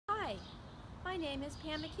My name is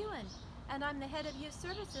Pam McEwen, and I'm the head of youth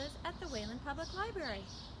services at the Wayland Public Library.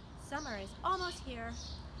 Summer is almost here,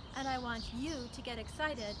 and I want you to get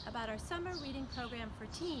excited about our summer reading program for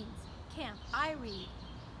teens, Camp iRead.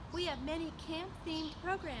 We have many camp-themed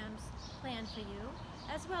programs planned for you,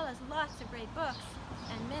 as well as lots of great books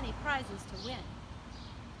and many prizes to win.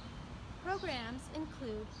 Programs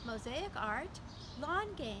include mosaic art,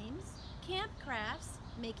 lawn games, camp crafts,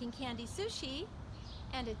 making candy sushi,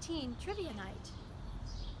 and a teen trivia night.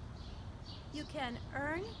 You can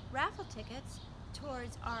earn raffle tickets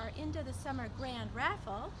towards our Into the Summer Grand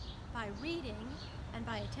Raffle by reading and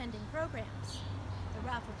by attending programs. The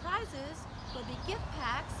raffle prizes will be gift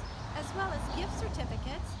packs as well as gift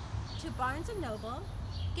certificates to Barnes & Noble,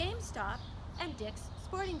 GameStop, and Dick's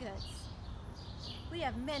Sporting Goods. We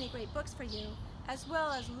have many great books for you, as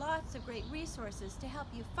well as lots of great resources to help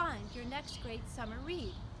you find your next great summer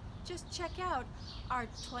read. Just check out our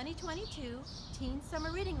 2022 Teen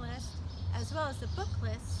Summer Reading List, as well as the book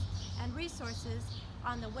lists and resources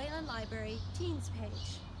on the Wayland Library Teens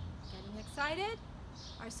page. Getting excited?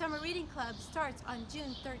 Our Summer Reading Club starts on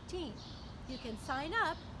June 13th. You can sign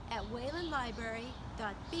up at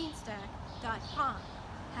waylandlibrary.beanstack.com.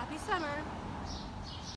 Happy summer!